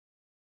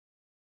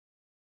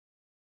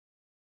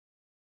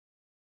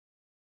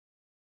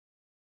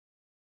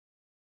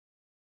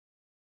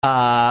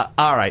All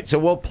right, so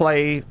we'll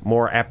play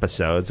more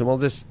episodes, and we'll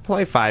just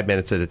play 5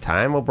 minutes at a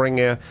time. We'll bring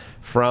you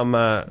from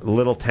a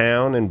little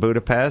town in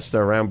Budapest,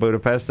 around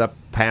Budapest, up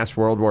past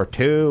World War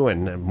II,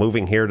 and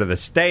moving here to the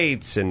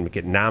States, and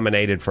get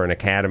nominated for an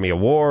Academy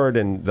Award,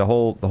 and the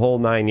whole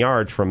 9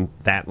 yards from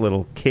that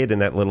little kid in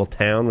that little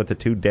town with the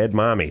 2 dead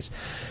mommies.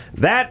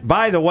 That,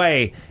 by the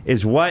way,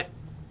 is why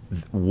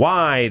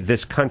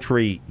this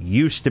country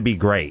used to be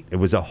great. It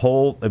was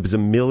a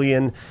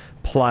million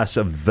plus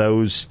of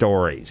those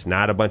stories,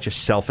 not a bunch of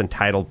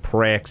self-entitled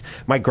pricks.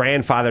 My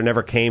grandfather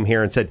never came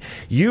here and said,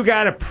 you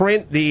got to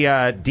print the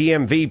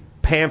DMV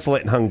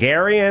pamphlet in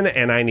Hungarian,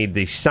 and I need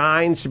the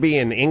signs to be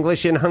in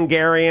English and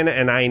Hungarian,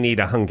 and I need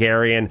a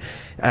Hungarian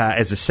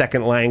as a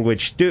second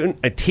language student,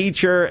 a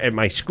teacher at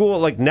my school.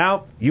 Like,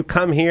 no, you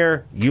come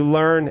here, you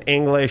learn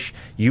English,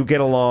 you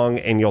get along,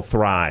 and you'll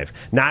thrive.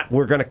 Not,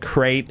 we're going to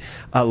create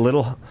a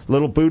little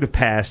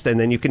Budapest, and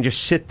then you can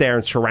just sit there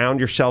and surround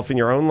yourself in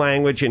your own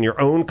language and your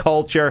own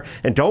culture,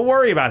 and don't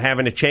worry about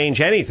having to change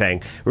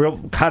anything. We'll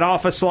cut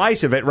off a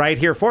slice of it right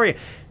here for you.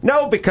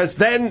 No, because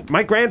then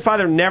my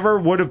grandfather never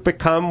would have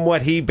become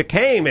what he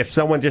became if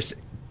someone just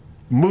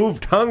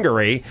moved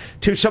Hungary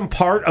to some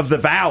part of the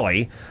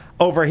valley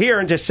over here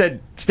and just said,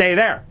 stay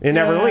there and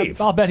never leave.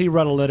 I'll bet he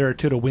wrote a letter or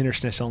two to Wiener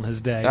Schnitzel in his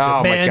day.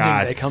 Oh, my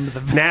God. They come to the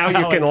valley. Now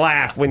you can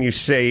laugh when you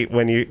say,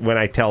 when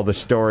I tell the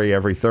story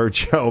every third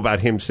show about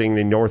him seeing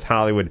the North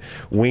Hollywood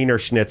Wiener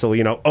Schnitzel,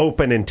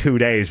 open in 2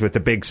 days with the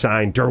big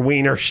sign, Der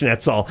Wiener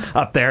Schnitzel,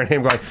 up there, and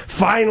him going,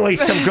 finally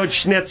some good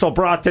schnitzel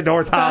brought to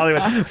North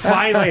Hollywood.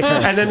 Finally.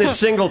 And then this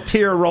single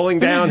tear rolling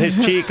down his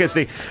cheek as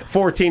the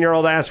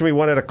 14-year-old asked me he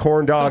wanted a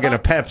corn dog and a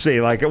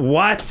Pepsi. Like,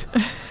 what?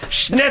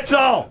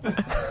 Schnitzel!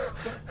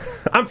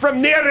 I'm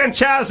from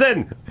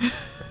Nierenhausen.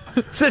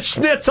 It's the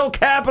schnitzel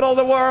capital of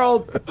the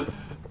world.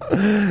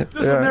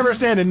 This will never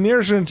stand in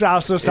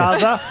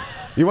Nierenhausen.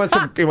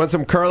 You want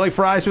some curly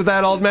fries with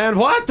that, old man?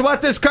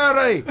 What is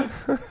curly?